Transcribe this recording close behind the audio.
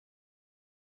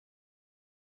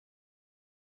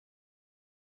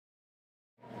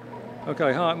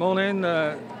Okay, hi, morning.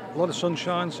 A lot of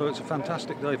sunshine, so it's a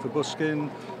fantastic day for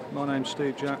busking. My name's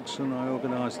Steve Jackson. I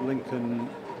organise the Lincoln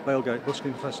Bailgate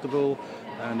Busking Festival,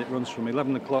 and it runs from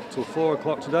 11 o'clock till 4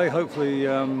 o'clock today. Hopefully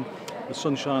the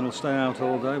sunshine will stay out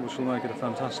all day, which will make it a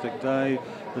fantastic day.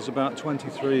 There's about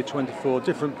 23, 24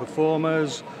 different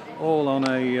performers, all on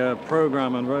a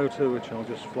programme and rota, which I'll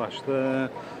just flash there.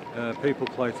 People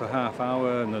play for half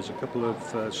hour, and there's a couple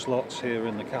of slots here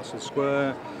in the Castle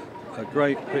Square. A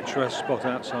great picturesque spot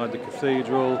outside the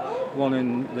cathedral, one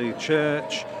in the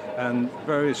church, and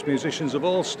various musicians of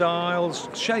all styles,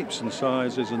 shapes and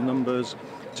sizes and numbers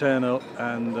turn up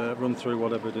and run through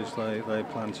whatever it is they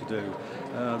plan to do.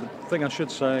 The thing I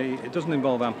should say, it doesn't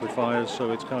involve amplifiers,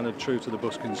 so it's kind of true to the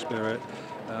busking spirit,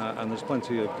 and there's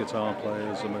plenty of guitar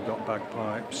players, and we've got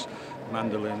bagpipes,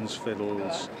 mandolins,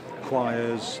 fiddles,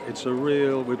 choirs. It's a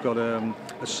real, we've got a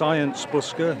science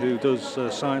busker who does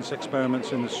science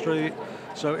experiments in the street,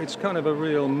 so it's kind of a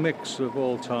real mix of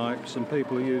all types, and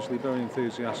people are usually very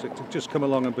enthusiastic to just come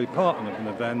along and be part of an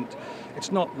event.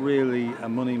 It's not really a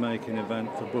money-making event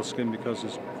for busking because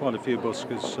there's quite a few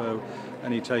buskers, so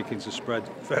any takings are spread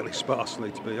fairly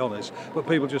sparsely, to be honest, but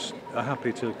people just are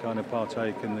happy to kind of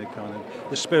partake in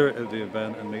the spirit of the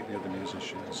event and meet the other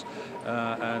musicians.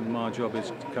 And my job is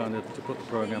to put the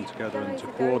programme together and to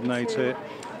coordinate it.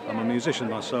 I'm a musician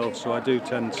myself, so I do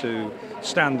tend to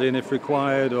stand in if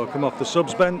required or come off the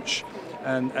subs bench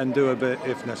and do a bit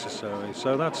if necessary.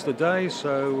 So that's the day,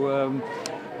 so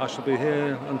I shall be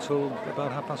here until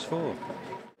about 4:30.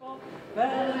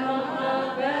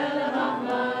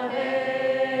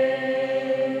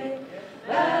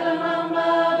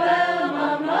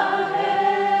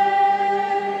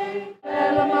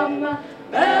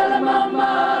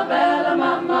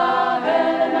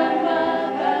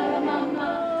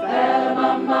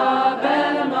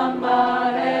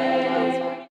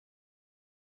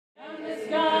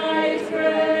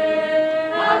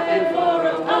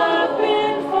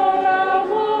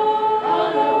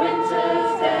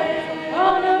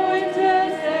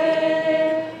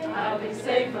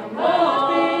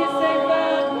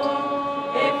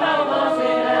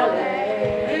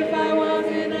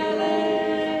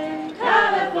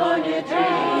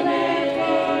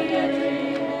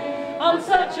 On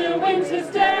such a winter's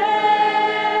day.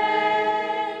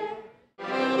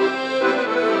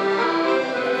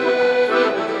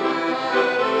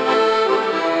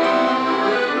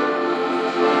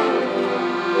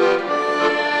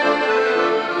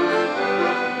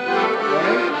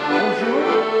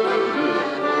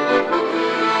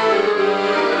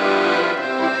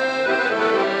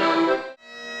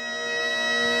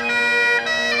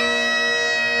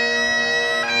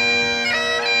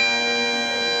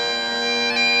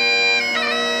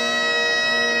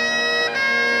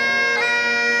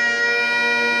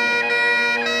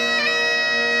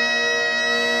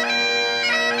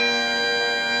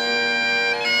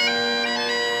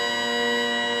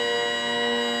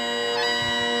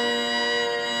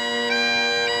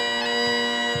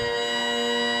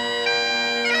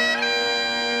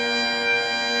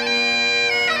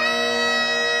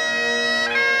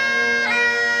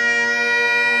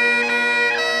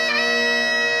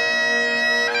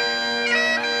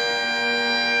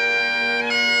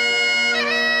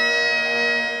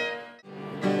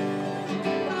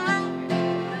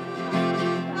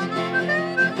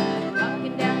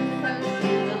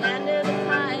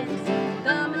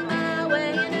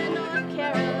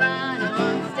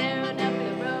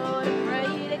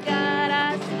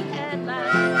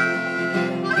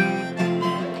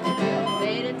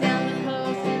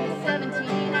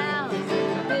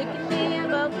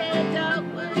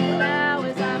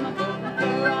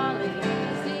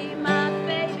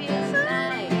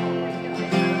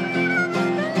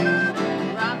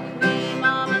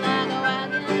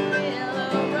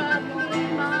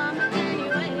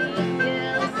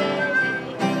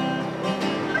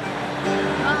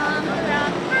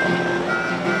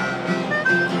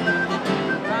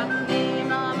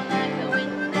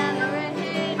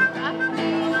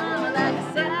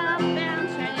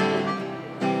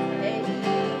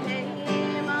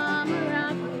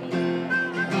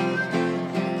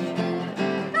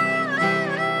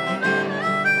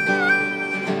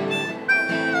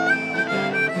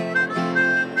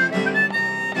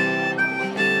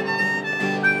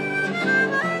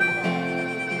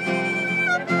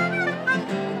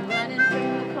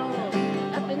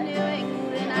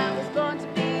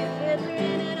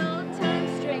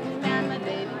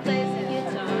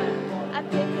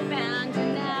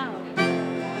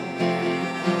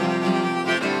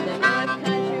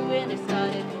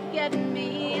 getting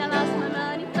me. I lost my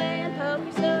money playing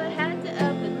poker, so I had to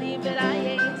up and leave, but I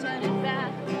ain't turning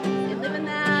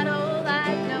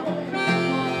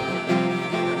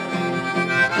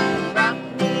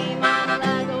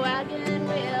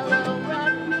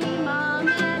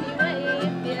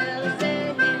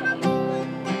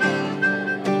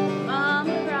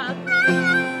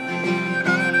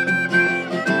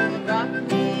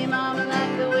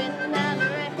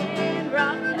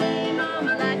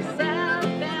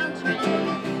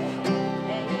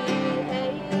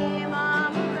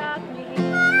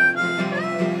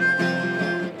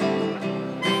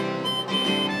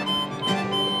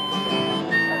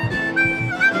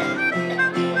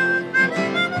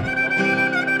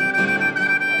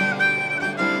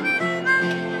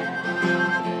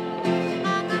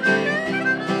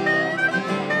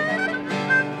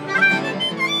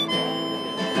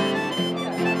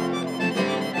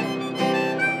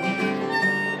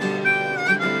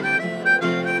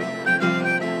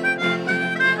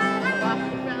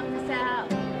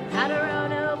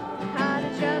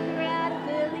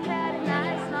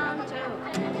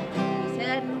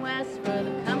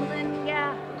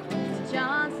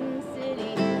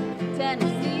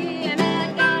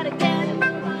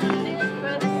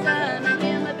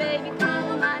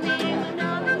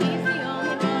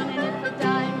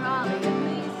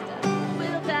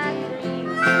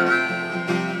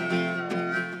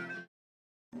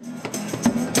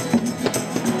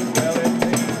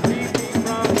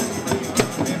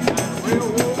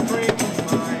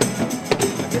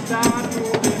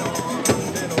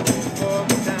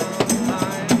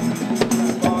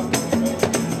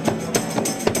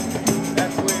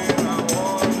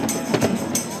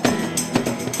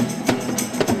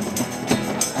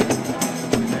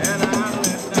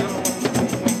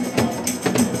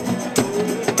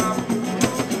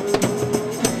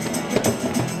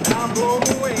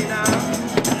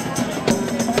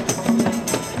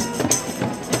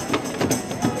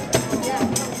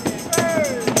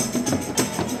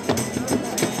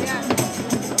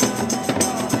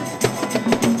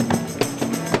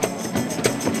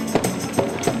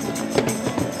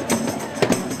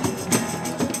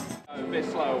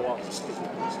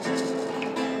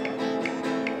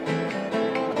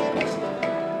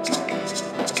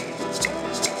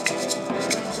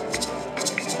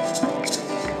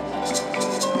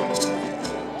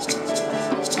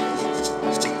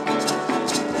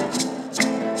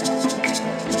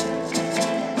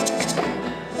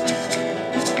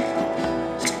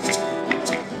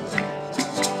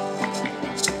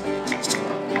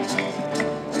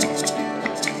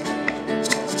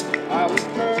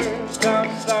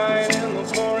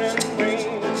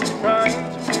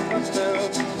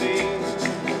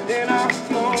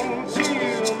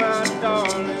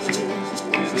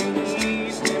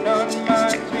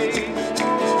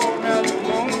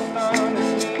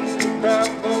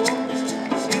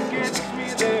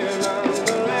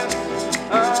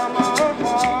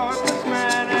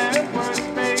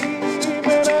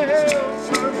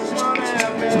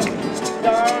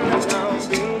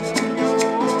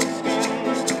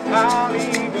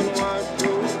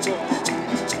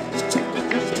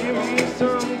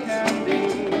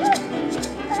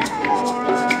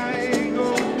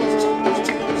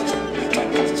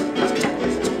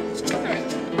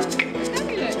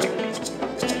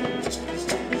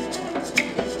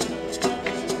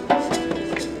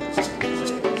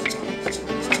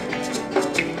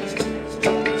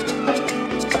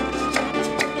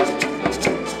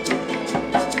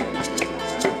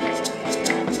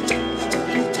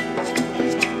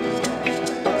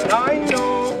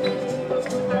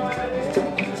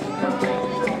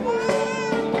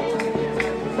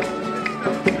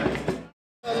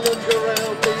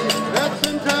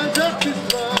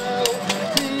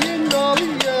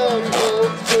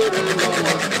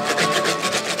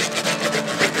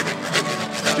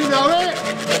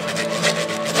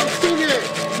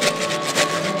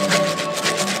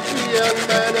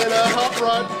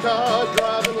bright car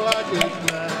driving like he's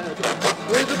mad.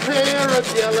 With a pair of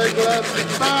yellow gloves and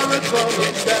spirals from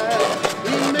his dad.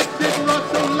 He makes it rock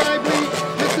so lively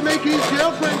just to make his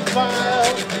girlfriend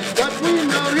smile. But we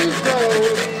know he's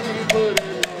only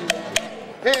putting on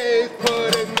the, he's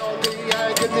putting on the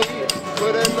agony,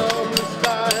 putting on the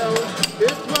style.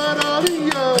 It's what all the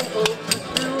young folks are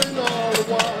doing all the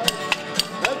while.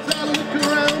 As I look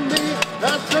around me,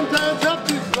 I sometimes have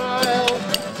to smile,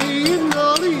 seeing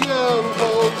all the young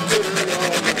folks putting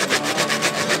on the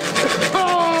style.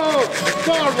 Oh,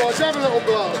 sorry, Roger, have a little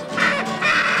glass.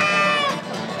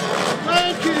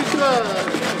 Thank you, sir.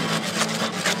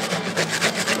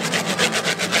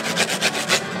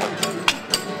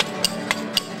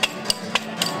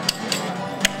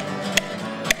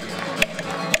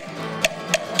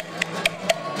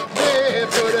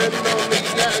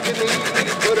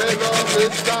 Putting on the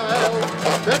style.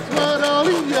 That's what all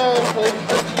the young folks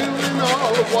are doing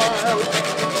all the while.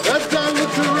 As I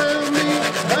look around me,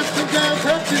 I sometimes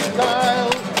have to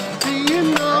smile, seeing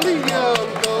all the young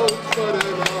folks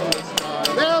putting on the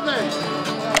style. Now then,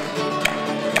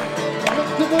 look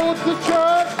towards the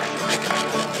church.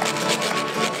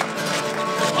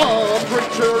 Oh, a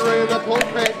preacher in a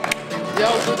pulpit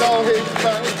yells with all his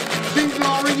might, sing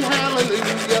glory,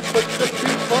 hallelujah, put the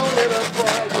people in a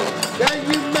fright. Yeah,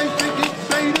 you may think it's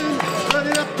Satan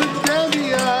running up and down the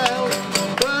aisle,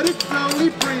 but it's only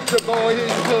preacher boy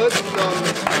he's putting on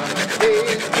the style.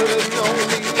 He's putting on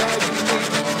the agony,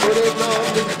 putting on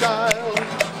the style.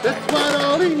 That's what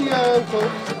all the young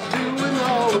folks are doing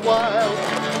all the while.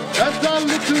 As I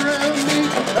look around me,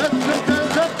 I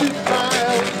sometimes have to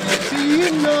smile,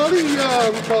 seeing all the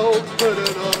young folks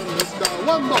putting on the style.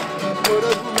 One more,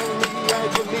 putting on the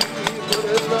agony,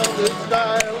 putting on the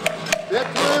style.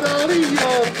 That's what all the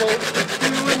young folks are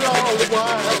doing all the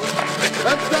while.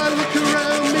 As I look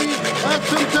around me, I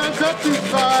sometimes have to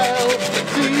smile,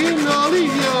 seeing all the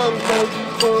young folks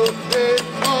putting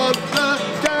on the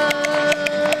style.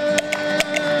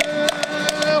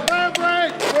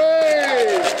 Break,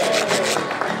 break.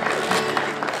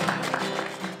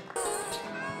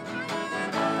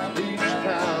 Each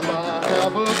time I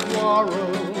have a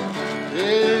quarrel,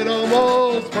 it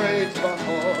almost breaks my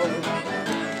heart.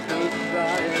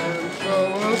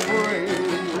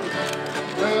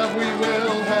 That we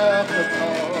will have to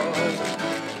part.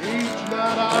 Each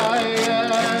night I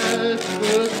ask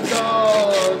the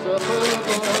stars up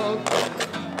above,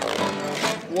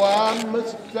 why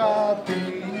must I be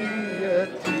a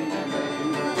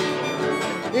teenager?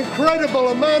 Incredible, a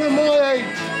man of my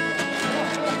age.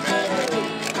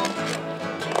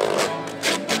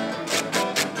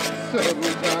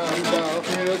 Sometimes I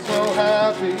feel so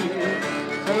happy,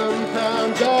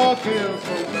 sometimes I feel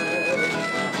so bad.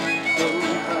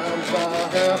 Sometimes I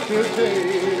have to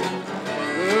take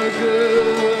the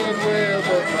good with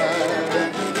the bad.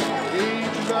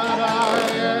 Each night I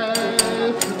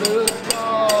ask the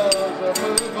stars up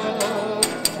above,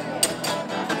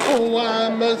 oh, why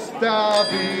must I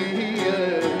be a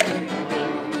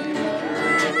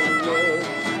teenager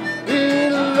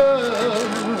in love?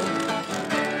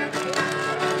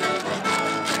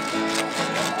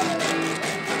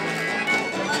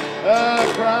 I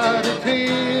cried a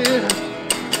tear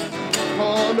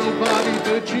for nobody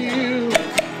but you.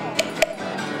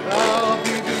 I'll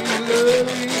be the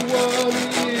only one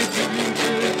if you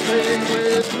just stay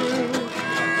with through.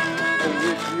 And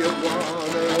if you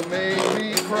wanna make me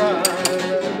cry,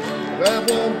 that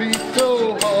won't be so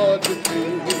hard to do.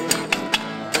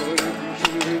 But if you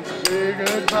shouldn't say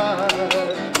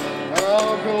goodbye,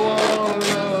 I'll go on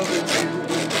loving you.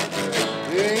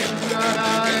 Each night I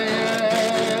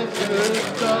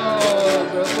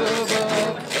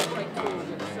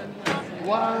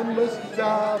why must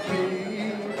I be?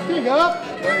 Sing up!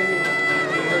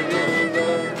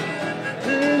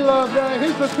 In love now.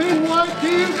 Here's the thin white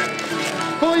keys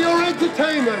for your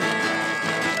entertainment.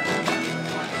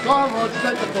 Go on, Rod,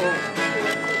 take the ball.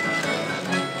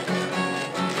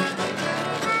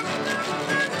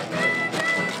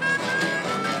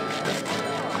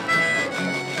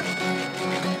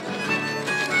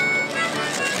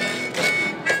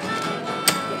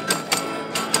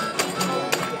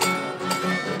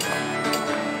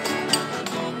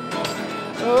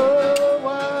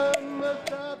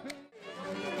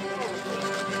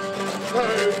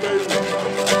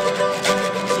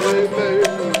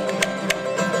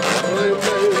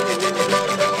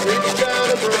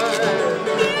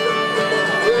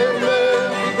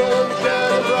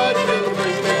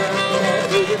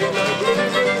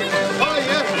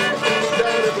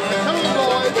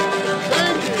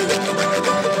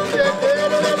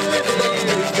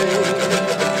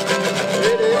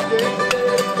 Thank you.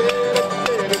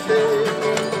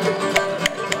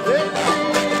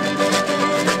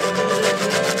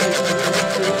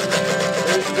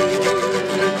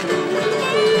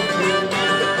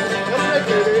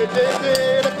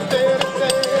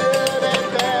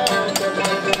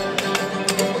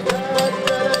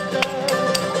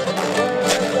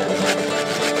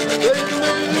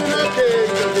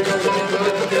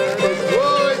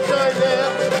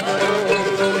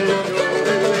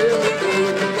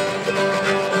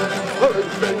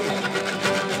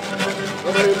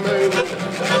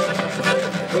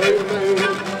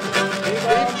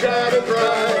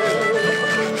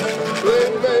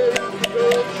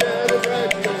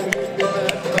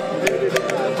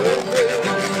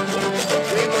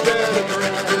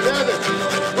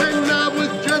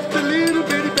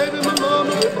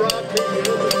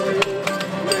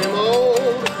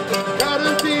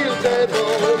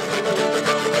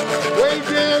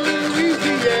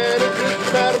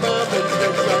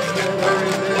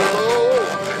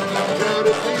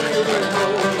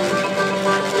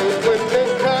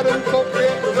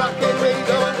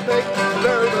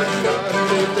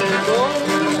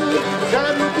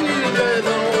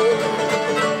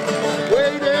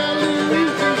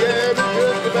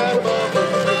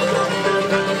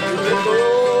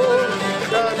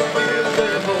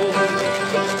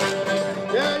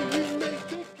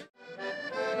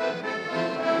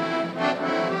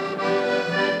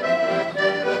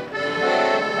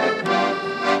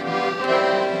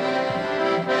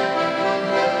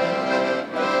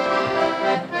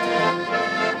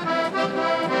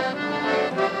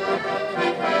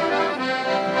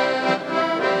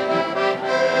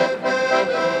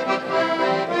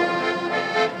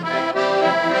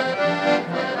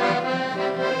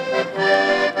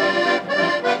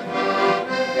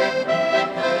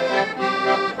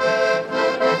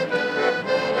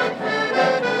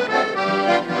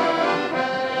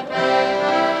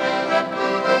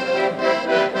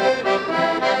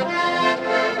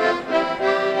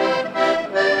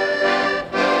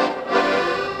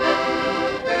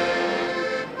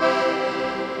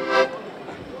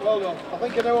 I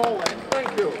think I know all that.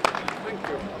 Thank you. Thank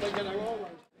you. I think I know all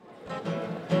that.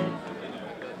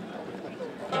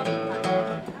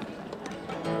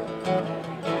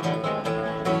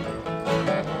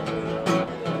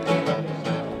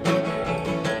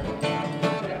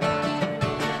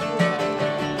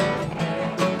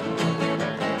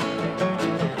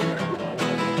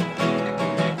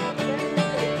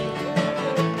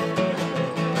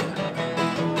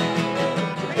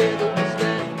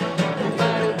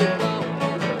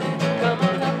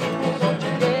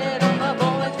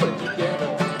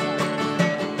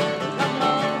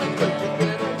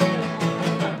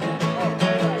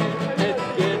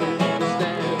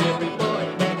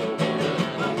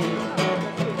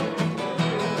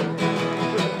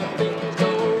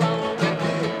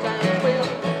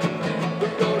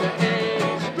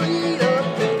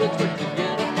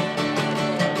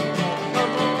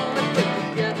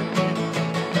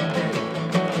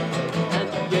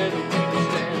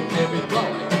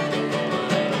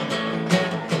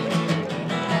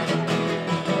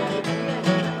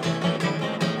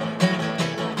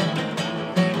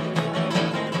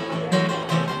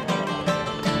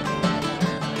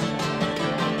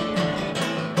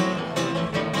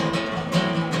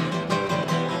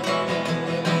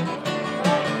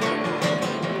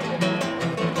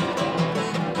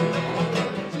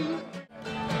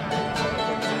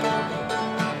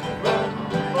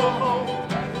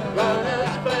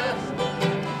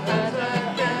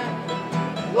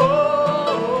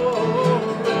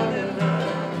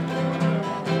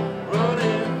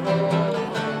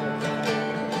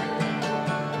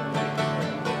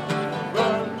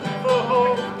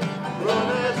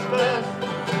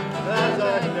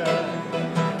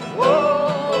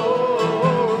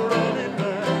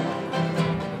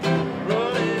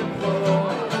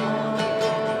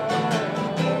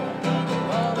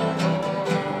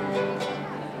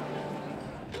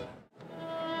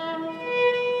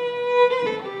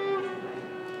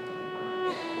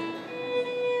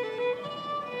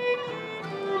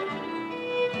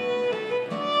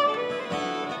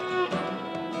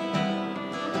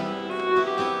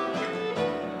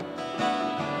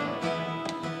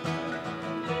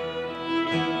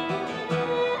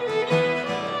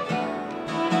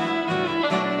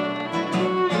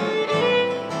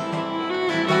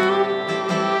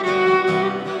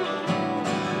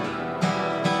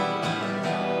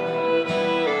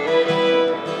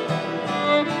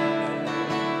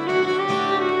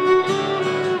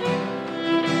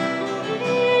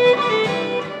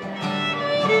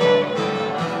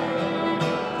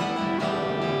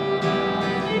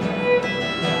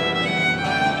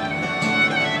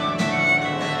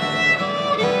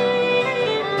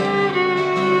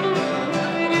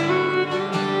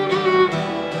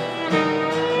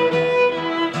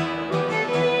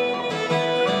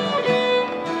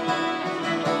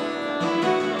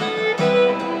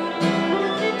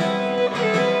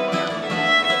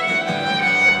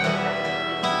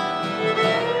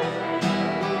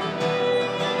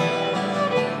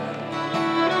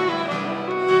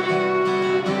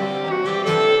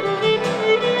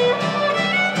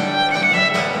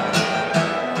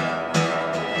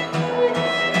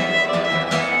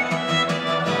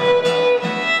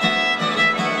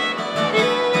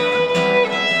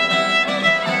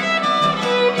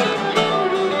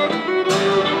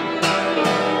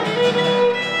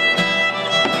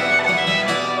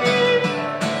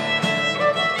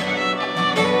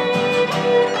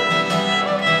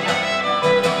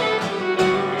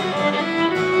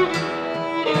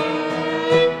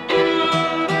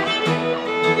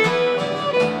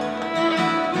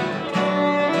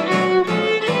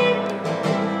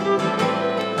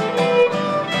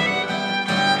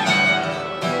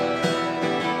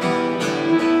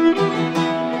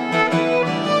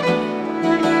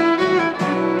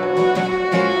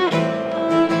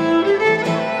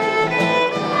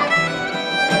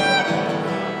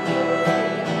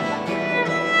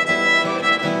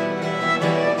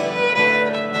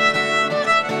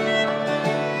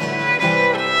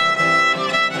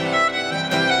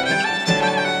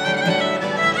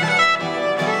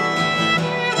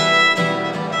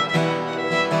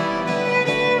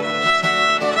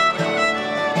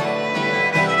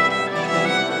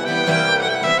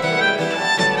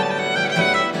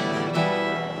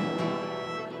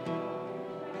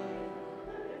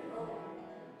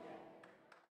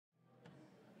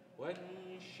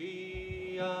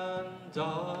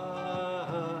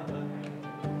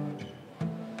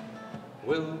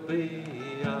 will be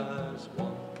as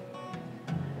one.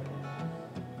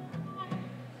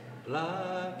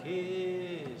 Black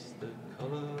is the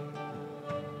colour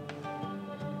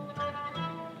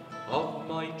of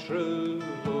my true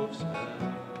love's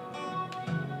hair.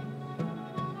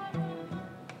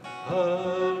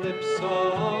 Her lips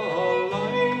are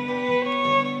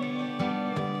light,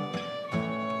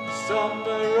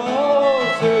 summer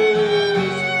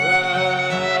roses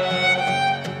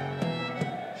fair.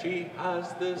 She has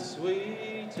the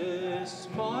sweetest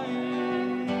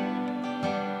smile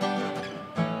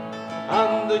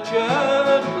and the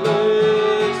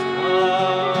gentlest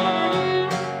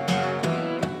hand,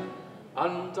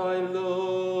 and I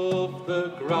love the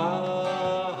ground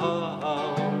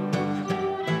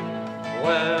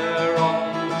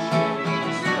whereon she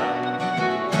stands.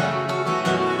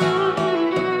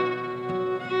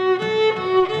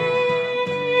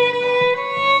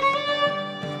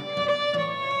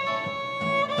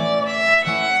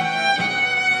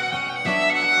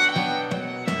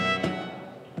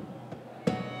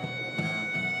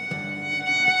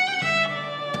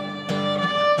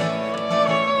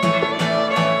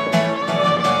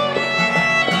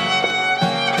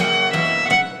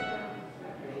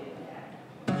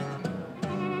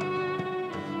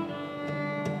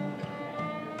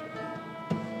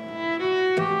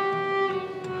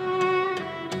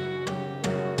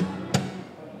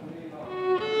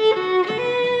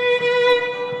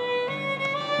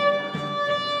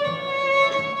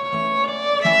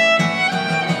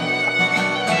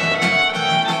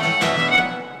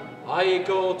 I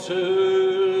go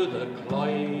to the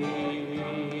Clyde,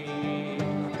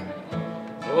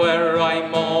 where I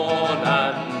mourn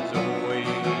and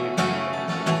weep,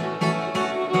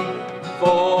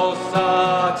 for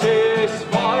satisfied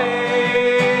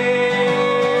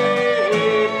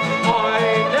my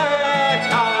neck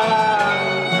and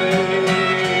feet.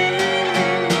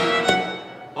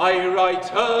 I write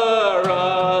her a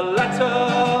letter,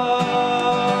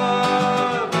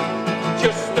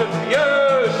 just a few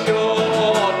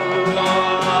short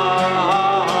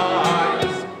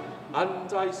lines,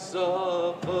 and I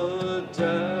suffer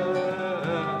death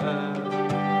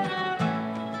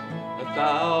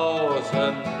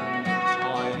 1,000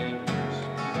 times.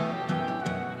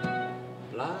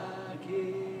 Black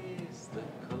is the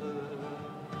colour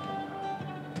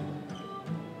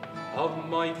of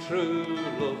my true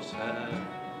love's hair.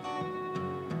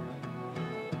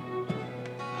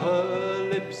 Her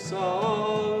lips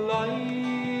are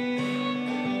light,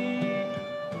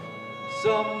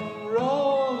 some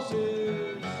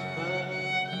roses fair.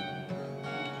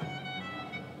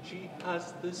 She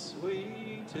has the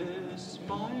sweetest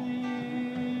smile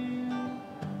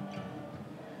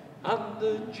and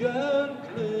the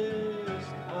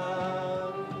gentlest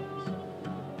hands,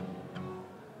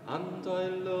 and I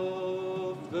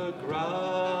love the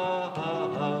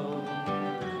ground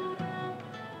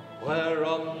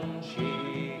whereon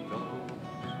she goes,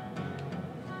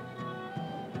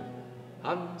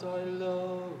 and I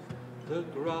love the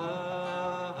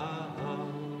ground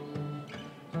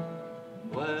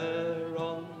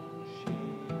whereon she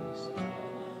stands.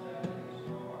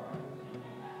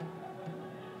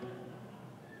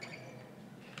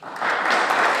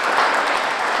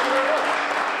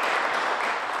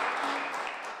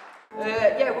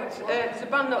 There's a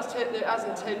band that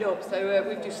hasn't turned up, so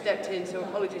we've just stepped in, so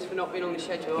apologies for not being on the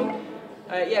schedule.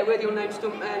 We're the Unknown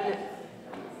Stuntmen.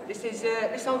 This is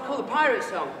this song called The Pirate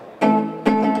Song.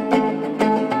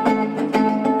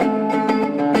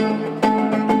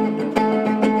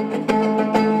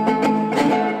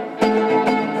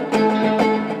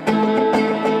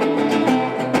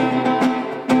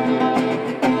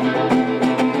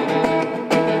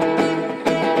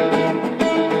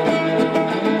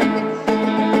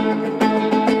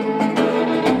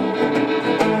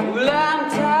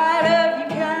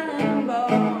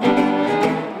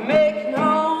 Making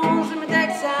holes in my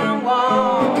decks and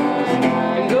walls.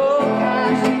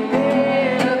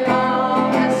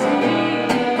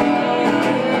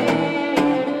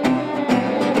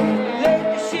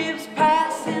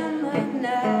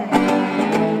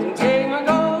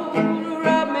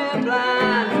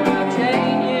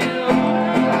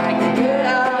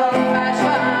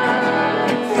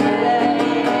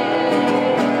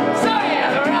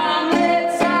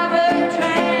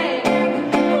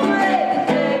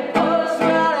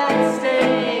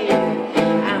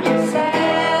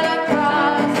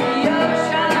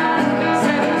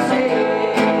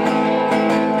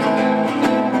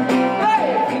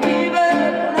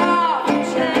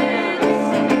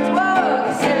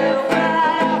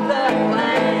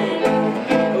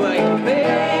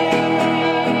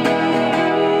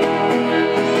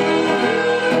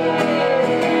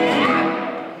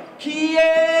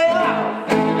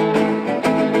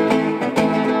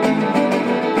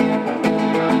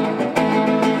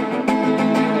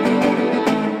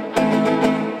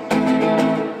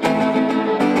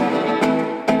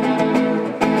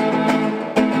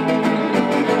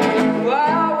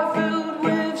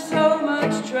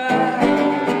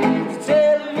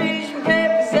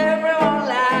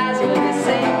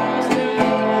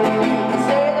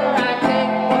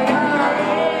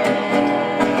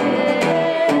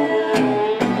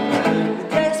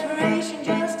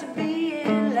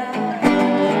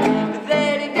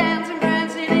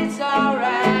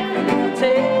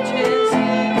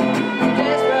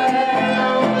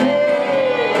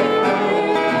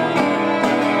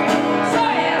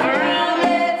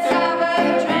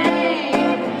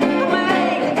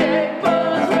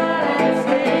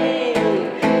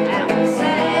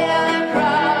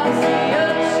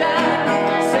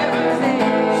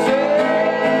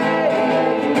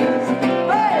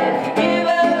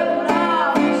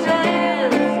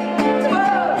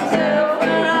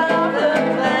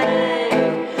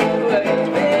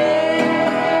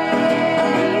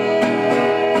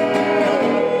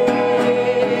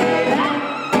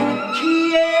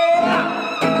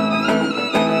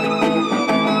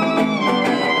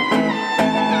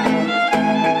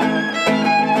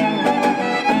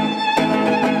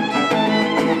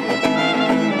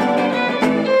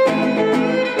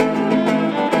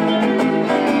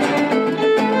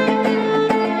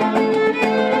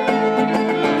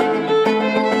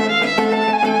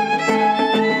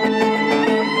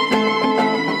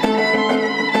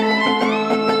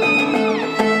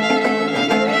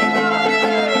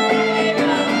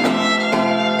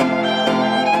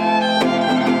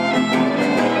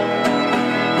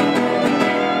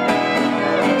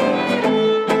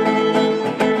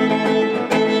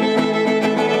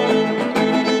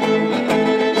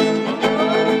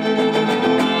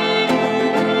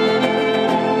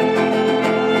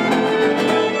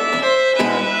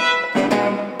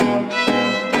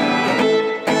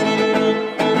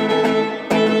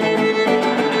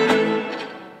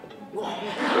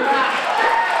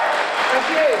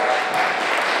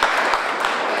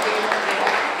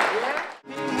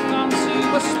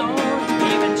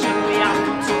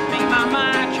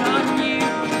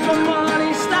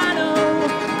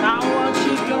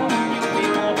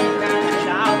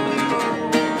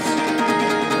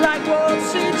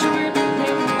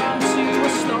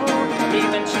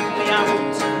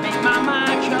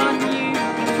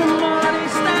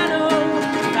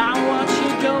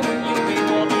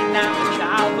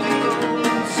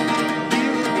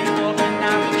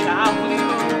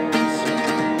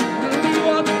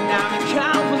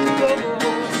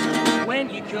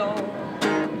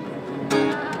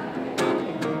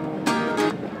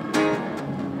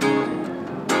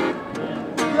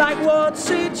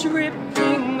 thoughts are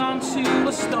dripping onto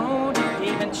a stone.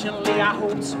 Eventually I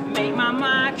hope to make my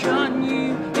mark on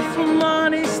you. If I'm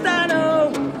honest, I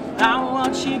know I'll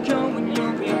watch you go and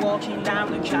you'll be walking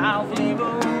down the Calvary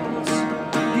roads.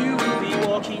 You will be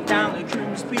walking down the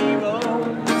Grimsby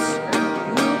roads.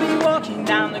 You will be walking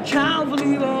down the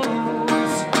Calvary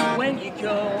roads when you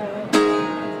go.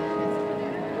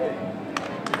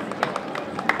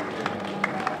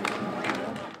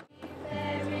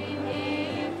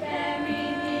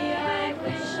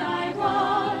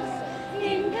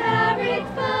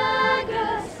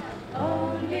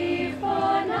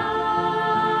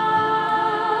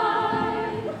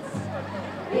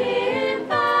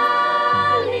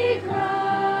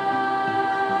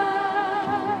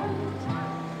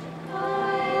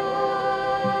 I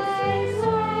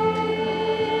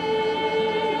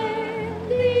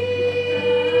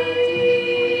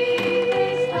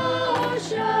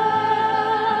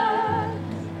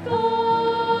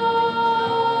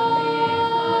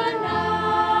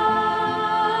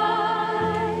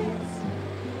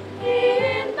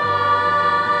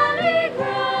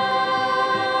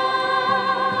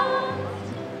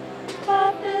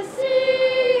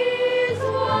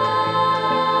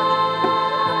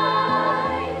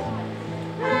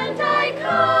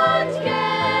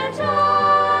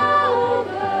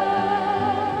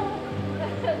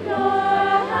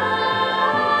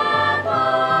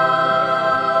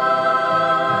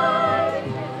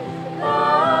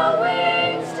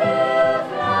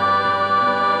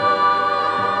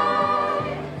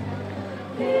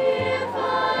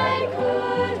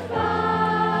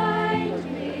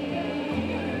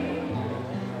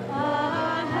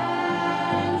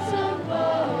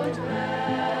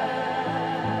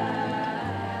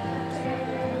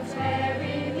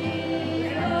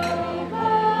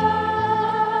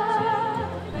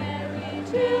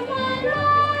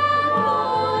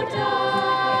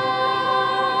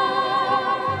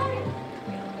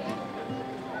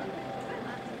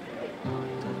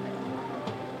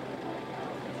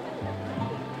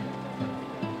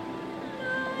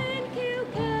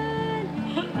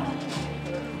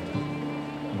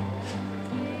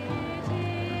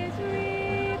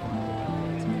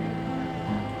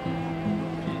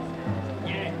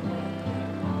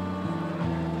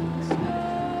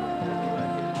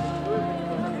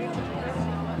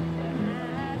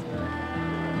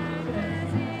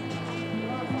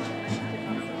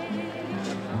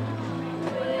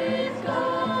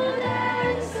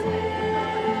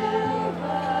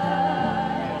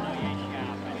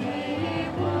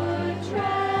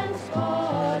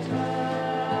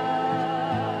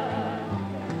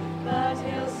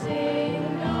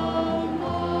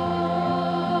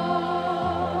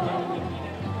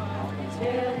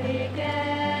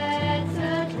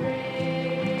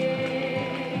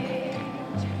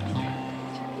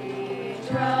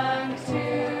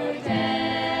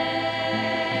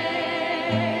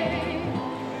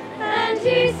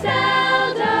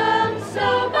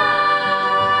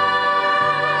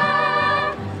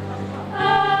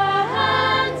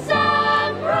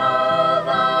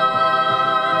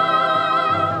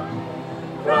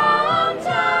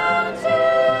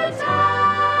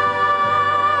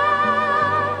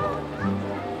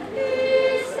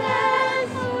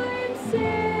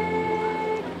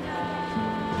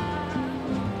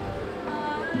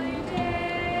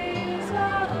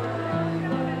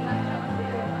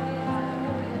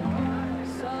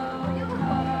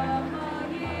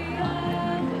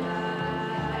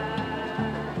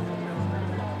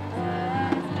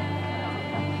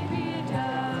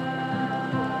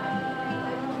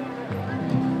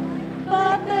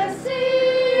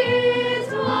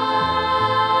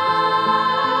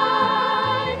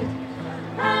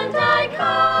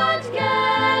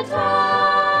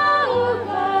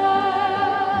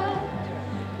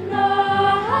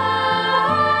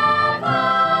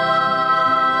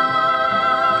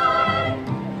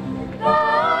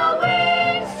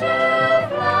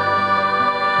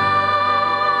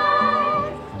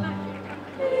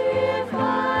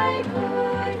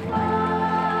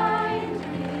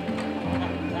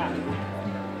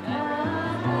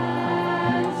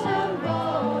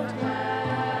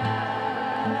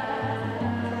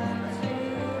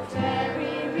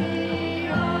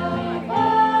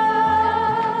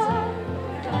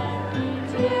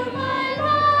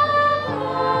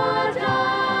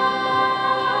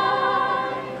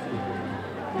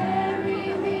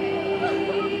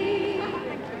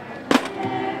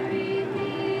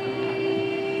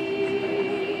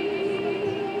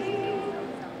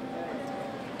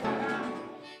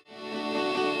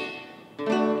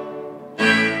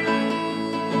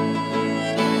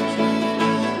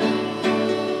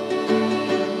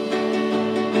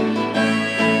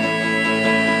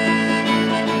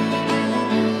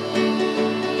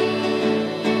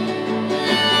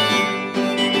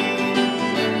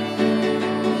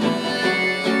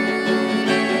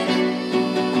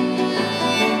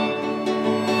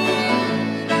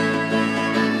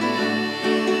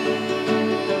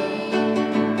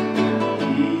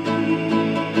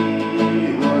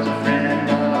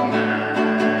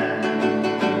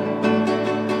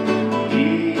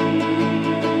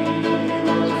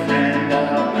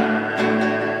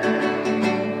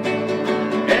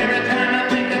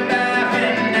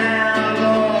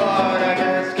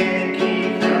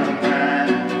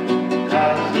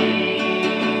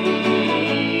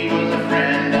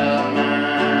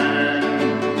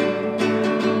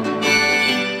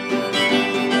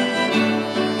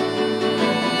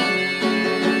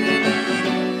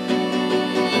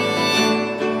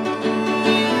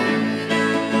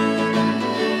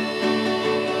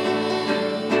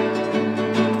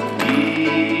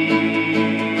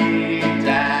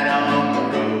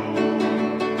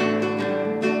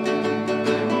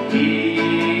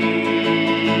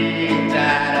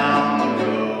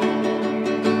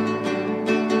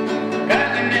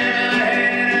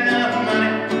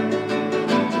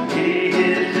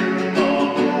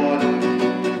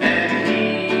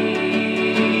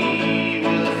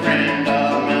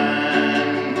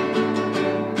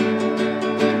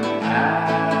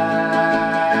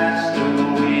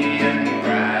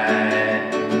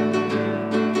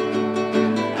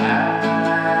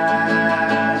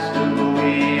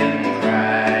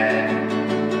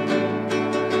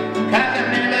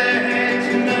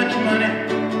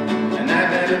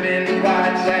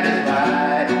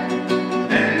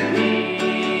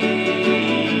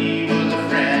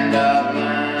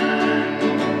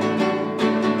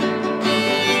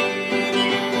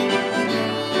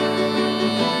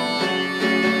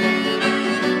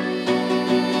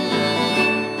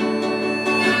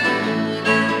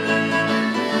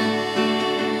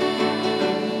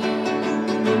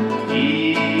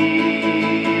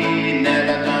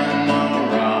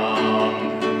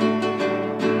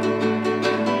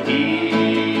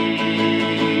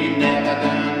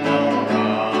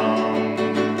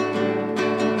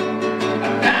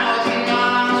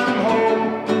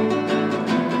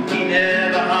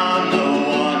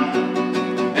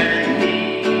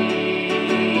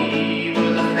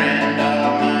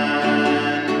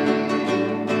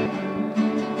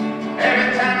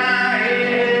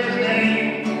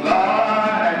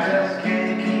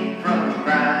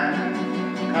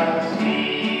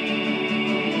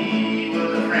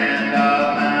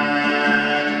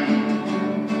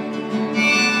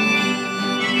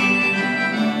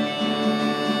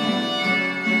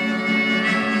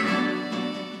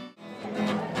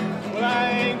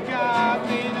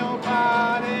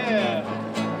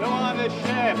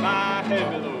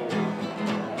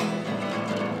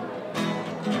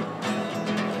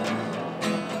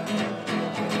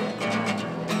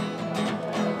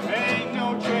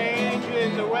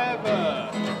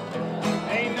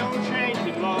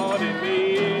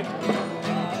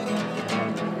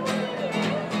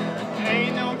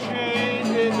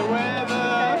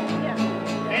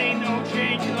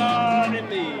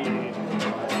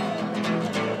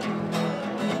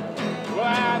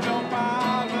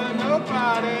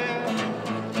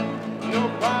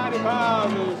Nobody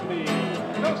bothers me.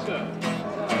 No, sir.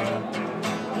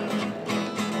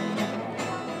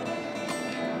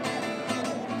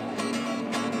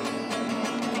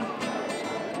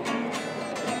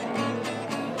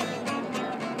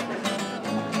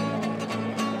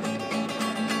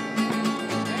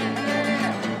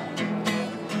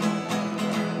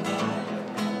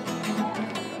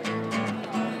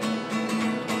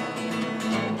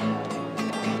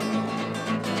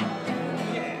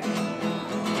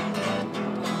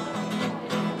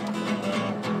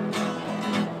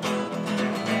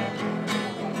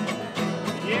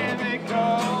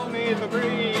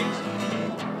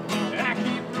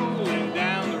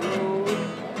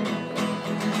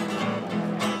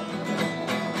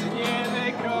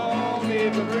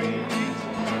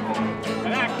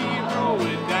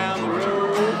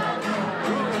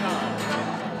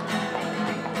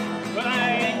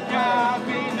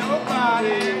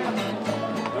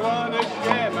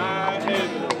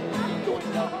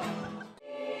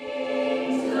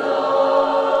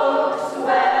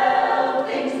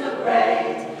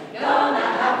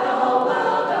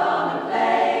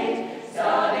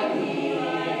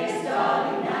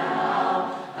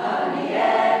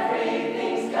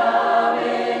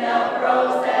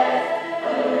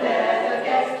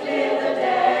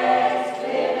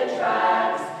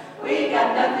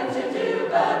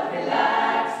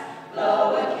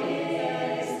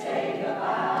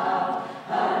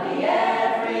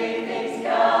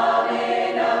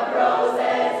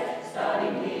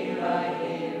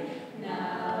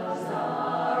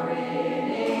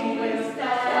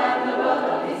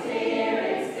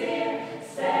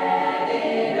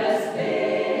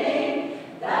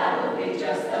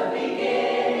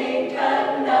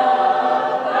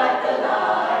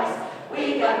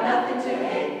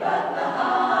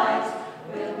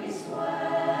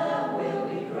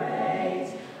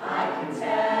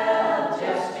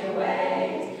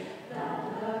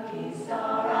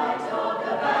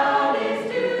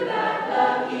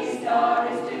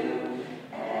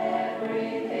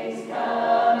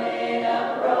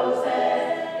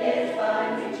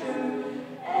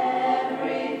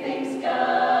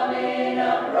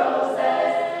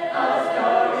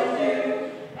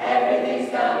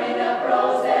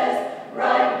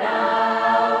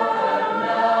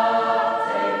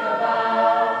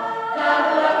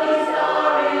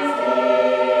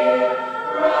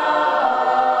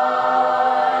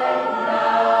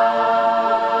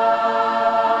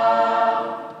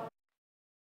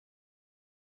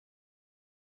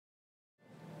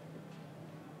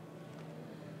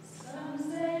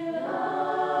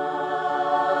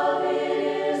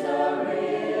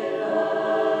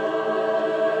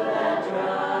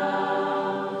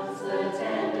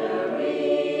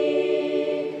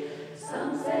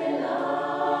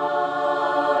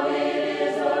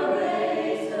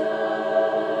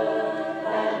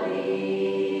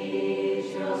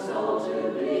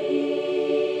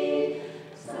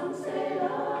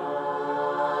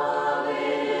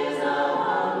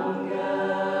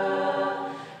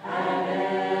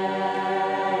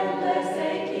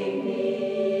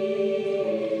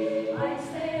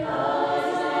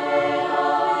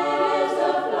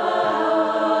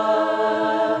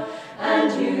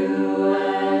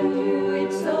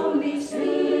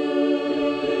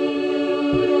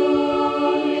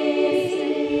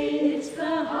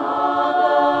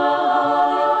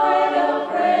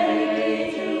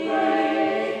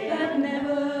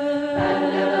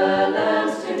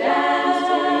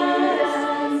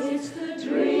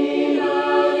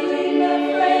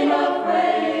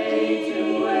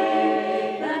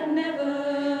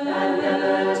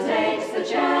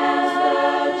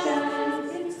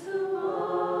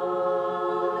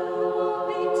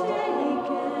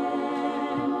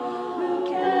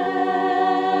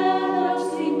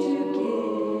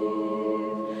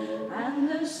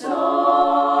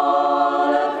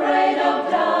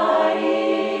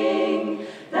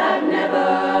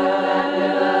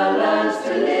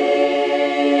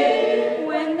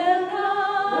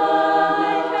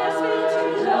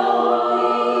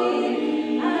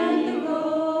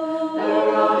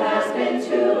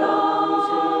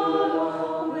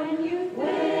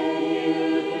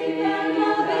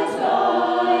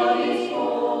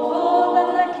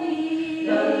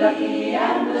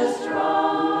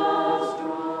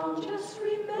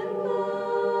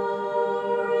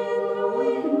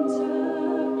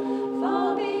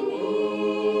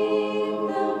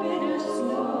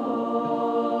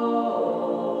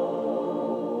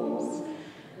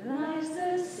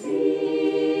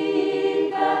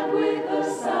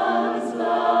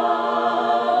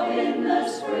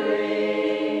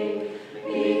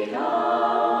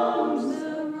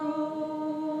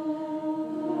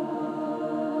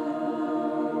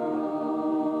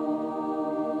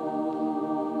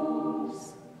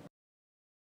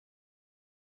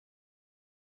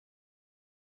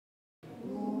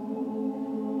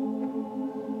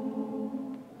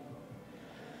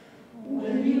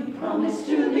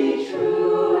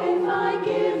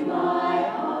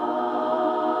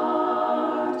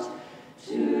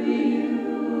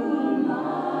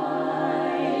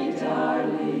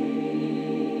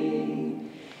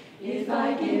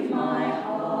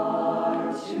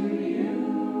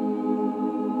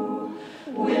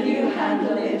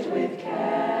 handle it with care?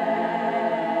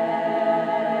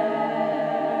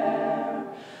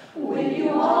 Will you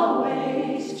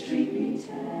always treat me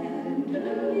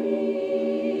tenderly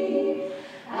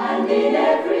and in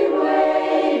every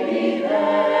way be there?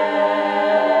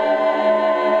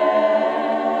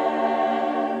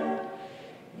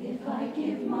 If I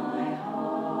give my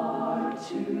heart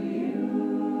to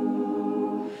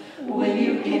you, will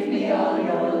you give me all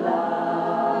your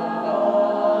love,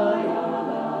 all your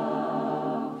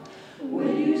love?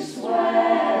 Will you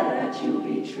swear that you'll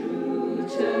be true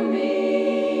to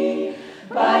me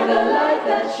by the light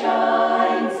that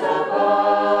shines above?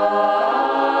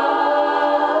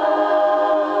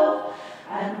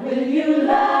 And will you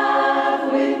laugh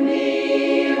with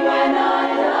me when I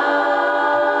laugh?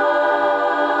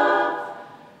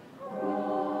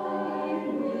 Cry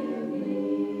with me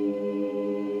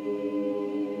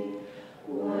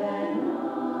when I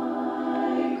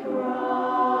cry,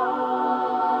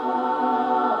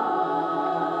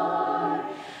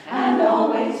 and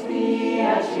always be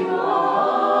as you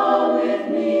are with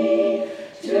me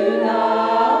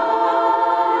tonight,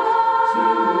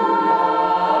 tonight.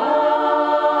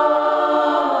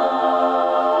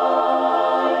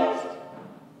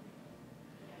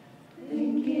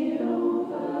 Think it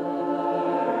over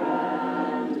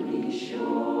and be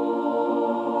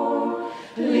sure.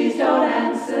 Please don't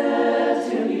answer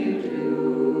till you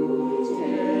do,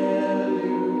 till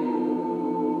you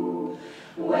do.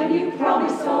 When you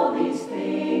promise all these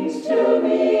things to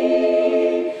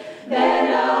me,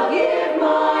 then I'll give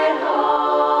my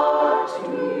heart to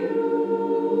you.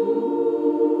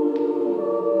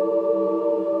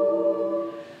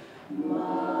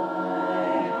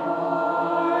 My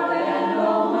heart and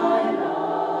all my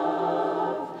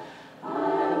love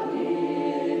I'll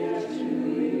give to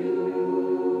you.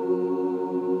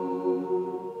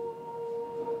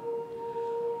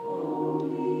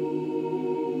 Only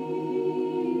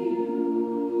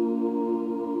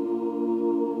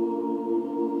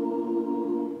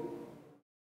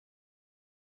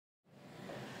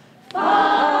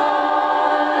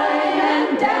fine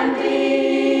and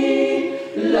dandy,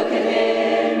 look at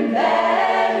him,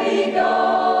 there he goes.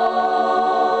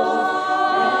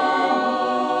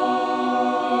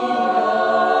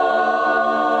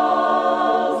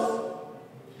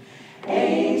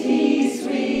 Ain't he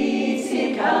sweet,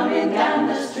 seen coming down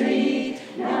the street?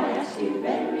 Now I ask you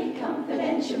very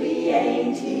confidentially,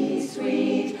 ain't he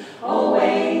sweet? Oh,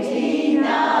 ain't he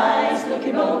nice, look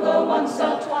him over once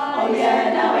or twice? Oh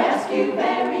yeah, now I ask you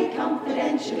very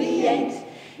confidentially, ain't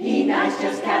he nice?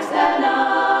 Just cast an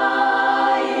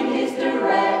eye in his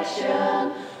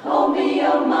direction. Oh me,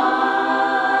 oh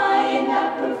my, in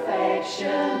that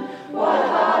perfection. What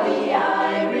hardy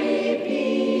I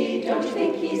repeat, don't you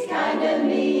think he's kind of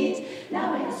neat?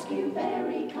 Now I ask you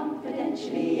very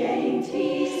confidentially, ain't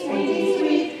he sweet,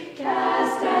 sweet?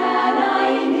 Cast an eye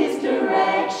in his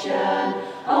direction.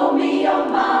 Oh me, oh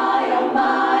my,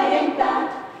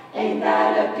 ain't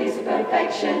that a piece of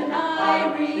perfection? I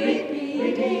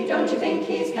repeat, don't you think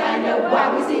he's kind of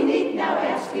wow, is he neat? Now I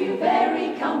ask you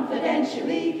very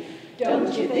confidentially,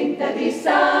 don't you think that he's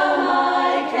some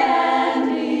eye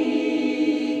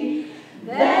candy?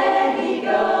 There he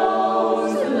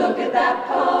goes, look at that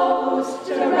pose,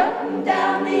 strutting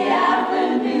down the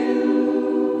avenue.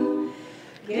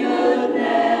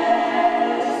 Goodness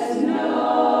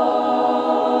knows,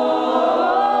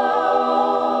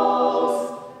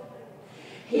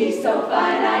 he's so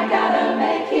fine I gotta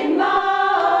make him mine.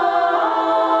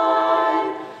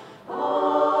 Oh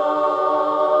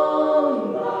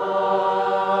my.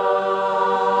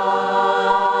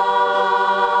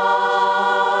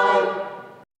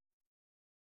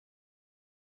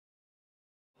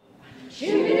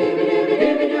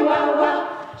 Shooby-dooby-dooby-dooby-doo-wah-wah,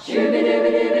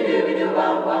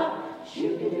 shooby-dooby-dooby-dooby-doo-wah-wah,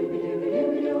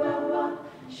 shooby-dooby-dooby-dooby-doo-wah-wah,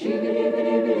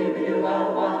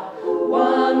 shooby-dooby-dooby-dooby-doo-wah-wah.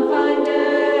 One fine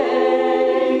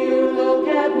day you look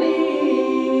at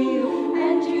me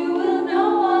and you will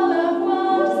know all of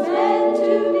what's meant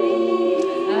to be.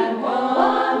 And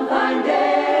one fine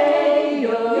day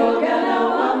you're gonna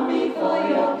want me for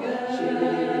your girl.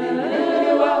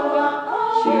 Shooby-dooby-dooby-dooby-doo-wah-wah,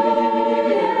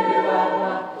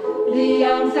 shooby-dooby-dooby-dooby-doo-wah-wah. The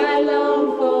arms I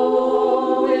long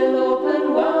for will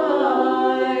open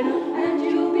wide, and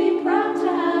you'll be proud to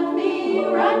have me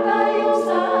right by your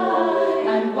side.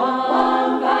 And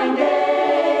one fine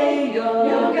day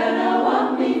you're gonna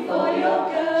want me for your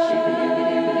girl.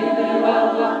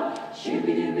 Shooby-dooby-dooby-dooby-doo-wah-wah,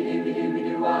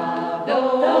 shooby-dooby-dooby-dooby-doo-wah.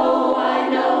 Though I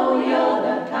know you're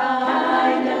the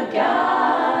kind of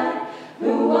guy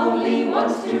who only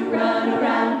wants to run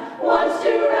around,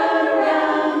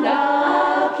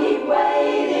 I'll keep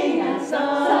waiting and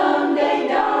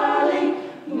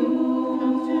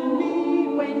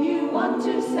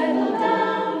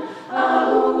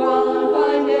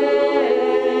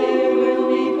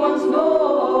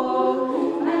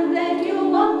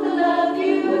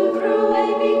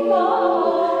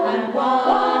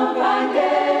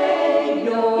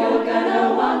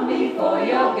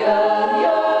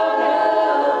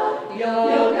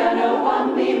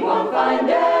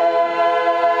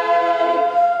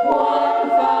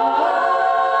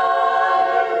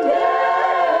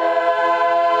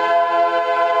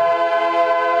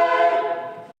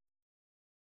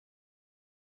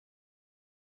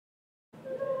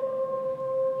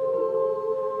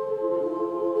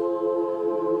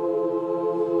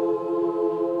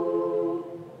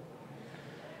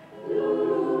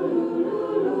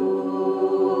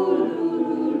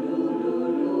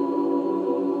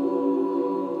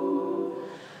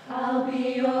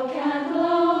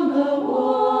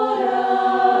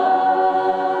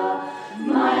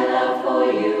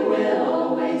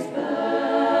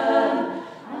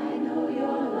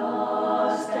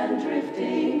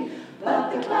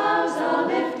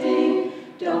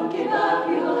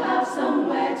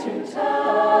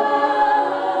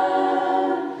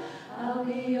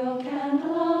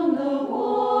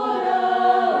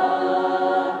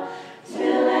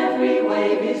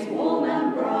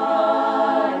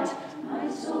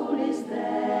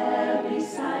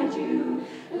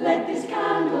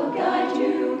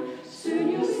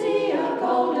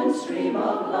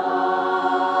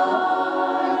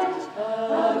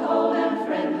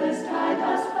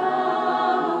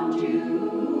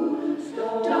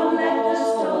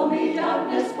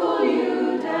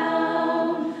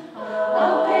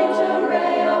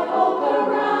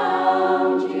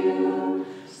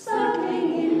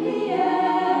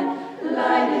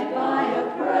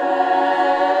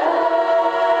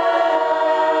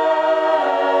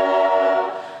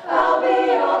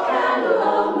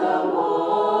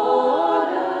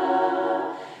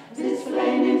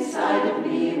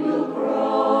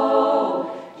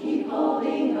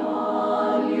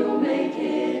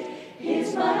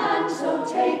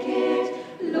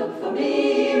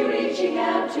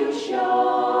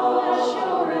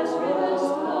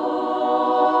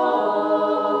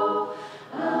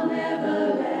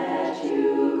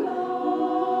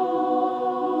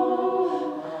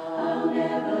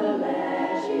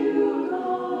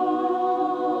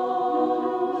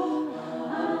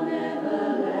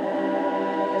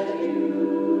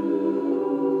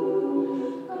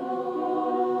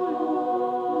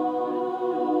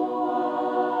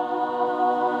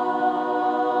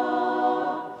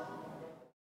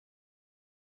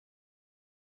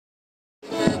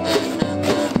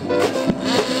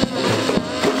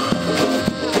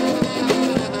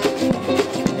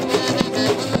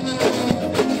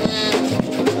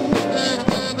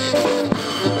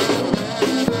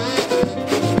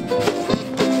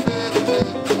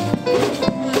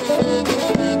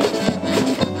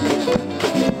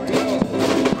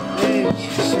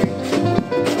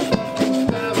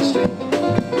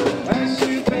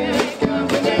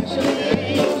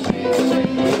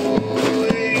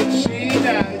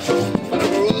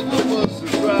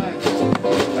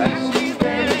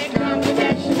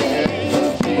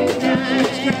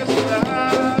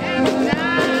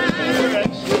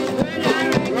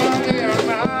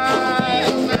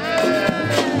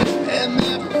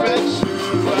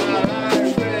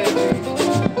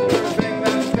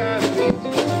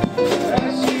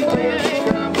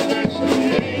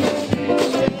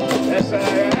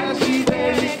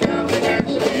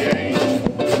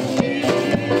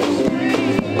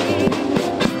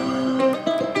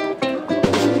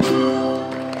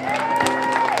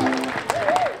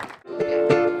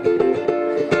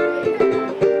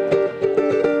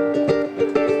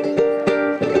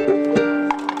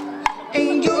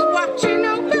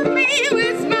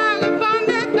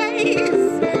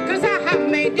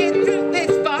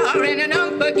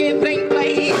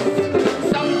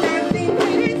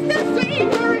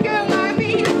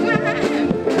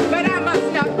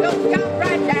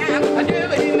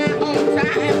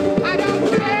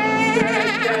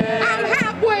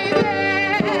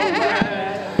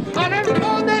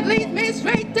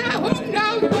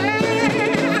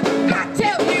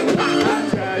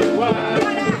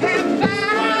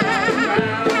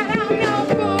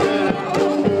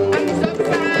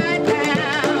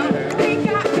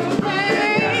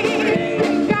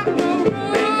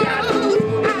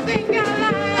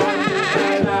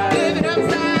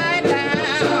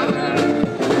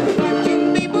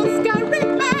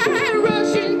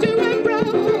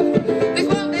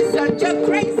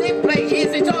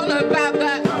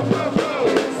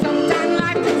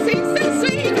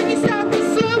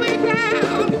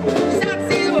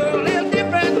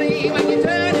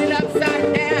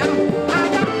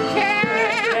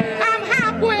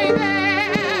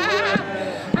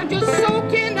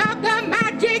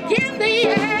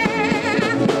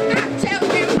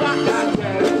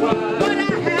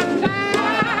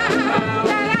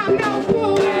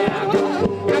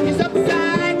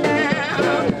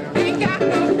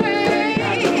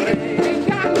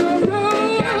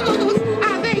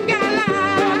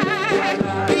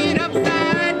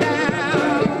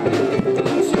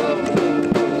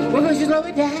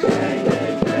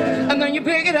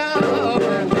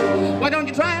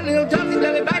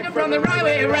from the right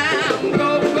way around.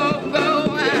 Go, go,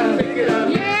 go.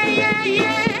 Yeah, yeah,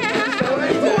 yeah.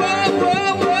 Whoa,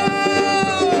 whoa,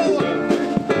 whoa.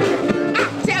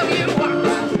 I'll tell you what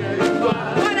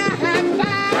I have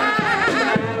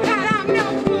found, that I'm no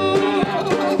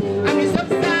fool. I'm just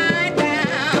upside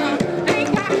down. Ain't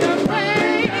got no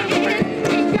brain,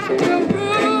 ain't got no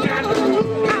rules.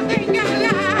 I think I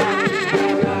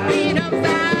like being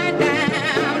upside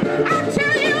down. I'll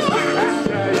tell you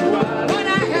what I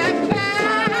have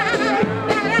found,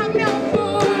 that I'm no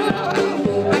fool.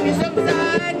 I'm just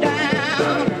upside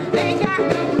down. Ain't got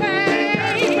no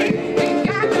brain, ain't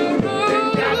got no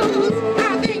rules. I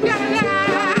think I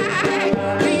like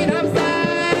being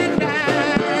upside down.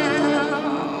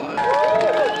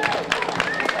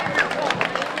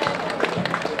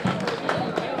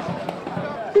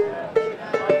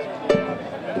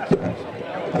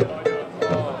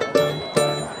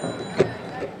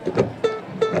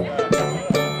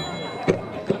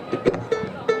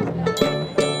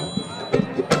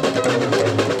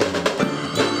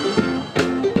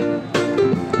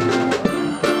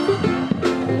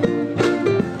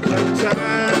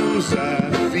 Sometimes I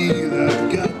feel I've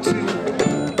got to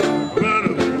run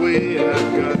away, I've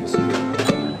got to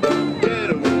get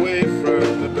away from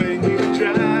the pain you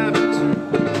drive into.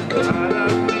 I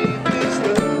don't need this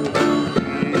love,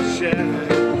 being shy,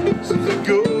 seems to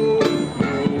go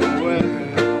nowhere.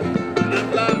 And I've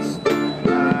lost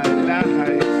my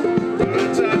life, but I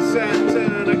toss and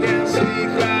turn, I can't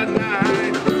sleep at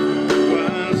night.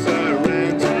 Once I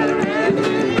ran to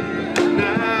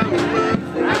now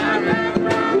I run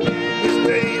from you. This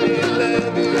daily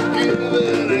love is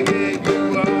given, I gave you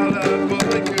all I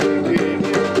could give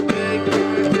you. Make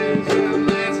good days and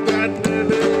let's start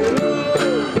living.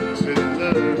 To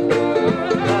love,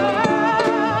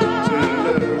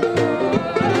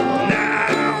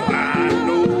 now I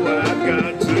know I've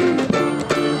got to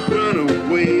run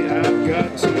away, I've got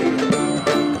to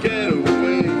get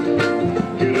away.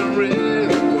 You don't really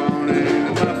want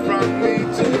enough from me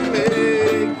to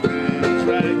make things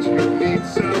right. You need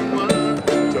someone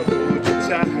to hold you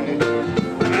tight.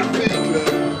 And I think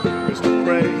love is to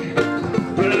pray,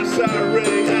 but I'm sorry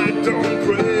I don't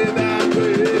pray that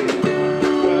way.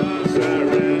 Once I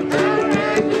ran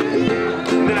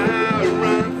now I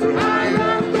run from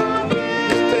you.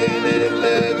 This daily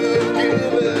love is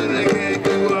given, I gave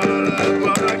you all of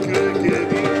what I could give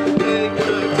you. Make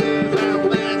good days and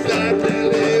let's not tell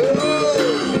you.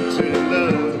 To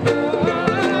love,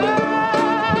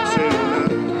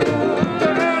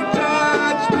 don't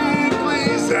touch me,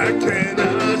 please. I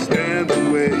cannot stand the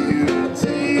way you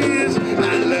tease. I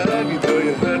love you, though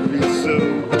you hurt me so.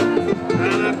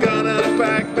 And I'm gonna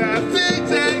pack my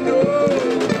things and go.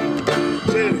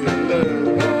 Tell you love,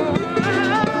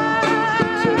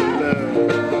 tell you love,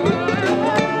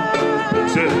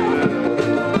 tell you love,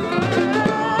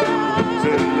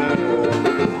 tell you love.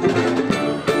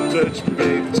 Touch me,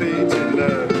 baby, tell you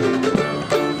love.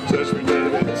 Touch me,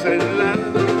 baby, tell you love.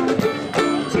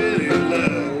 Tell you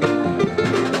love.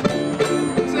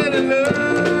 Tell you love.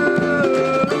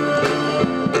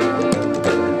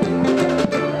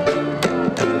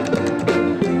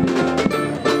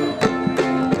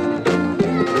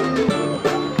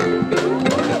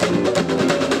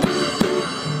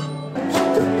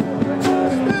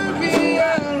 Spooky,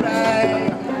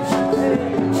 alright.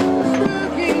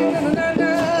 Spooky,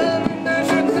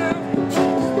 na-na-na-na-na-na-na.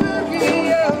 Spooky,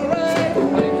 alright.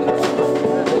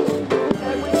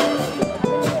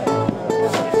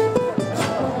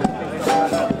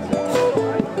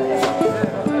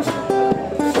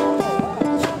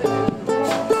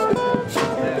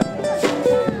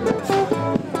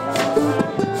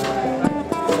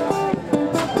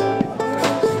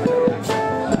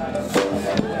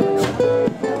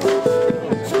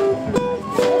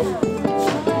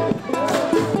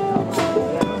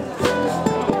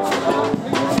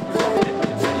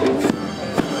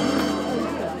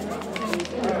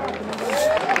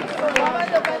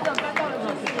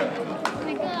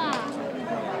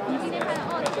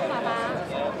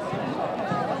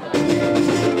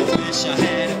 Wish I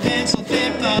had a pencil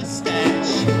thin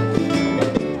mustache,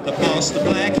 the boss, the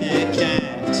black-haired cat,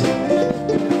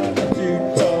 a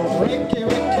two-tone Ricky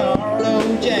Ricardo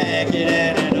jacket,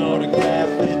 and an autograph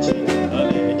picture, a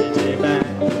limited back.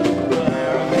 Well, I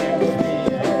remember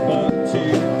being but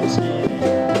too skinny,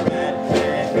 rat,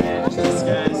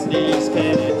 disguised knees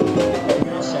penny.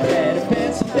 Wish I had a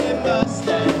pencil thin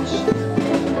mustache,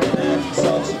 and I'd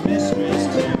solve some mysteries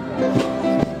too.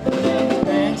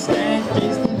 Bandstand,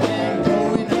 Disneyland,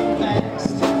 going up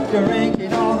fast. You're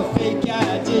ranking on a fake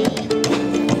ID.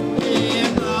 Yeah,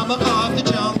 mama of the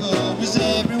jungle was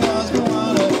everyone's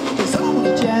Moana.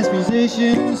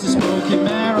 musicians are smoking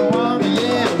marijuana.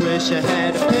 Yeah, I wish I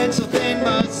had a pencil-thin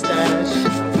mustache.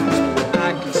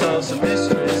 I can solve some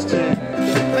mysteries too.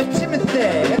 But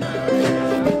Timothy,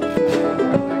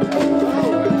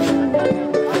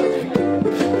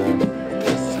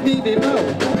 Stevie Mo,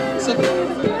 so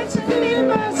pencil-thin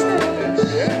mustache.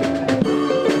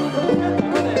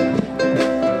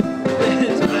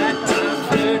 There's black top,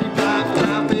 dirty black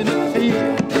top in the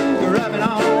field, rubbing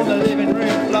on the living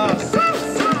room floor.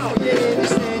 Yeah, they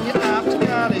send you off to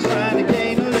college trying to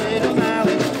gain a little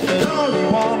knowledge, but all you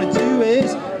want to do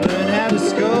is learn how to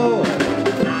score.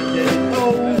 I'm getting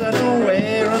old, I don't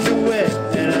wear underwear,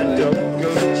 and I don't go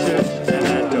to church, and I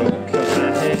don't cut my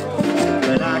hair,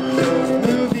 but I can go to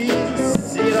movies,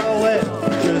 see it all there,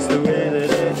 just the way that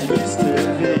it used to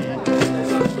be.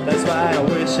 That's why I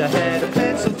wish I had a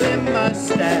pencil-thin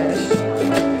mustache,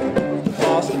 the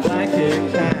Boston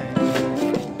blanket kind.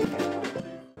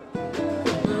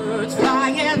 Birds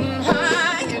flying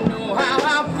high, you know how I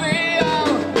feel.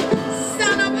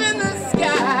 Sun up in the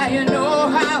sky, you know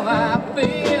how I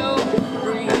feel.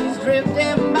 Breeze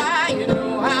drifting by, you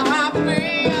know how I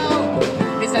feel.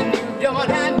 It's a new dawn,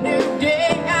 a new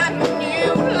day, a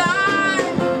new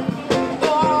life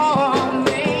for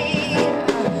me.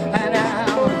 And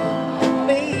I'm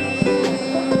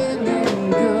feeling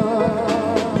good.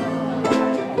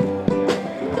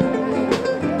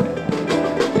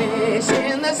 Fish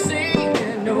in the sea,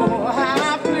 you know how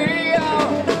I feel.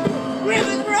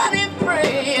 Rivers running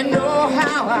free, you know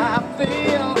how I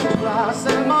feel.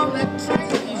 Blossom on the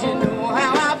trees, you know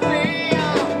how I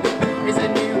feel. It's a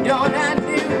new dawn, a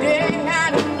new day,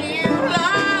 and a new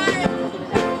life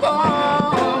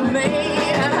for me.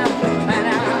 And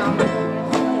I'm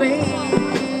feeling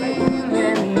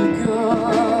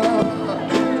good.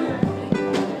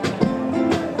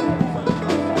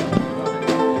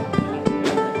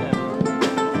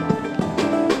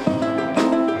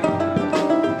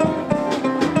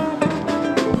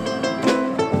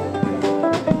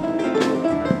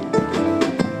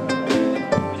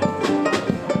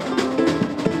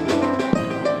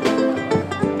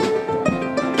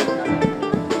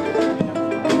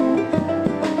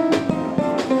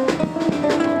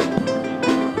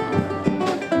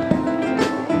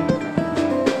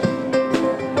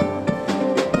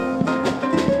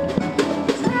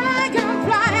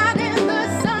 Dragonfly out in the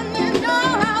sun, you know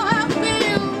how I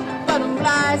feel.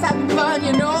 Butterflies having fun,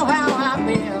 you know how I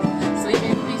feel.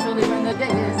 Sleeping peacefully when the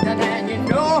day is done, and you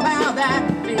know how that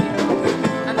feels.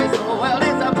 And this whole world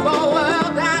is a full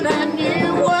world and a new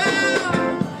world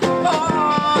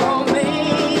for me.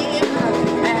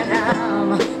 And I'm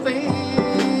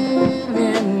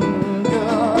feeling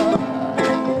good.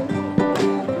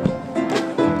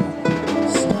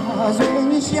 Stars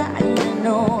when you shine, you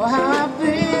know how I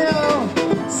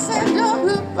feel. Send up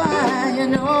goodbye, you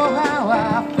know how I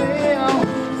feel.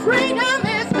 Freedom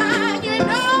is mine, you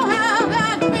know how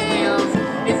that feels.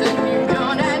 It's a new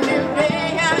dawn, a new day,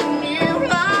 a new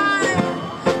life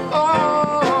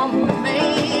for me.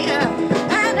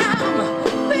 And I'm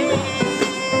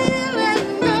feeling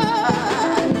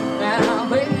good. And I'm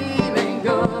feeling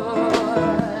good.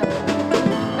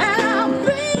 And I'm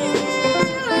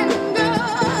feeling good.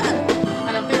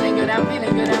 And I'm feeling good, I'm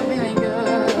feeling good, I'm feeling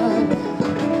good.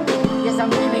 Yes, I'm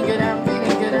feeling good, I'm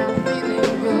feeling good, I'm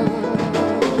feeling good.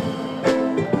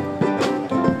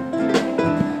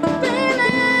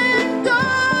 Feeling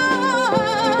good,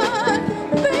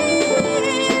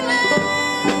 feeling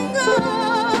good,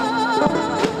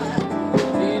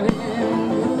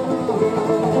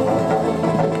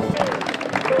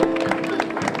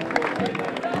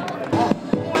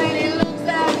 When he looks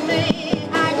at me,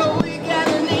 I go weak at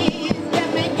the knees, get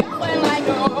me going like a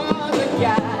horse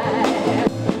guy.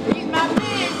 He's my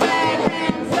big bad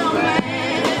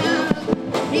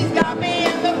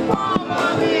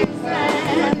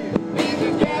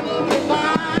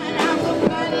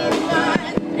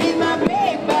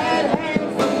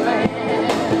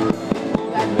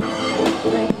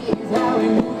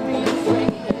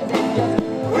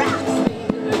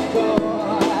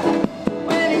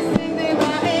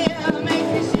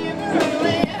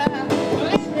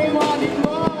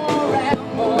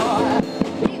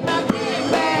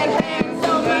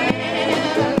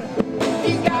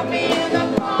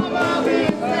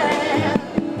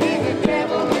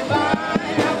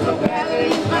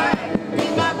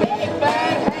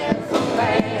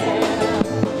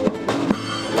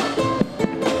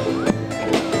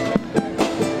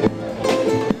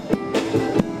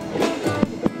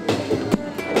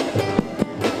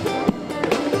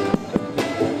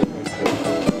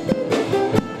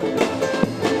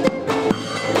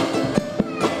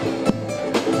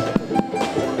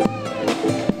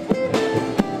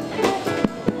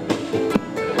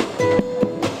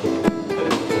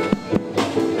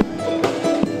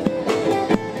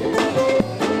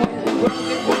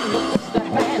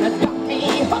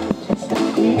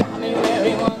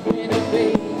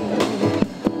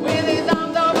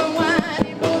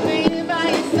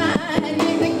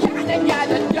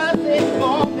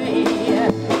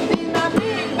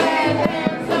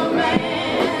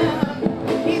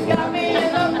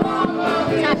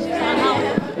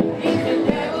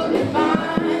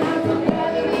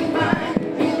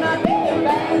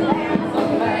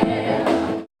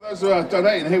to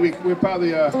donate, and here we're part of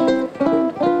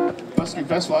the Busking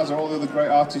Festival, as are all the other great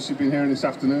artists you've been hearing this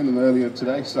afternoon and earlier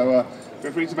today. So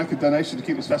feel free to make a donation to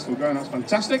keep this festival going. That's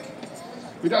fantastic.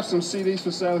 We do have some CDs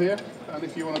for sale here, and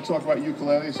if you want to talk about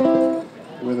ukuleles,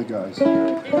 we're the guys.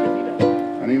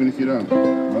 And even if you don't,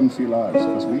 run for your lives,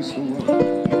 because we still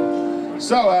will.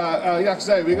 So, like I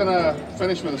say, we're going to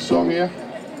finish with a song here.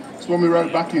 It's one we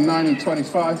wrote back in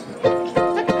 1925.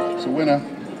 It's a winner.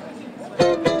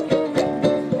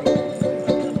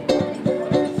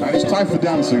 And it's time for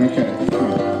dancing,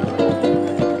 okay.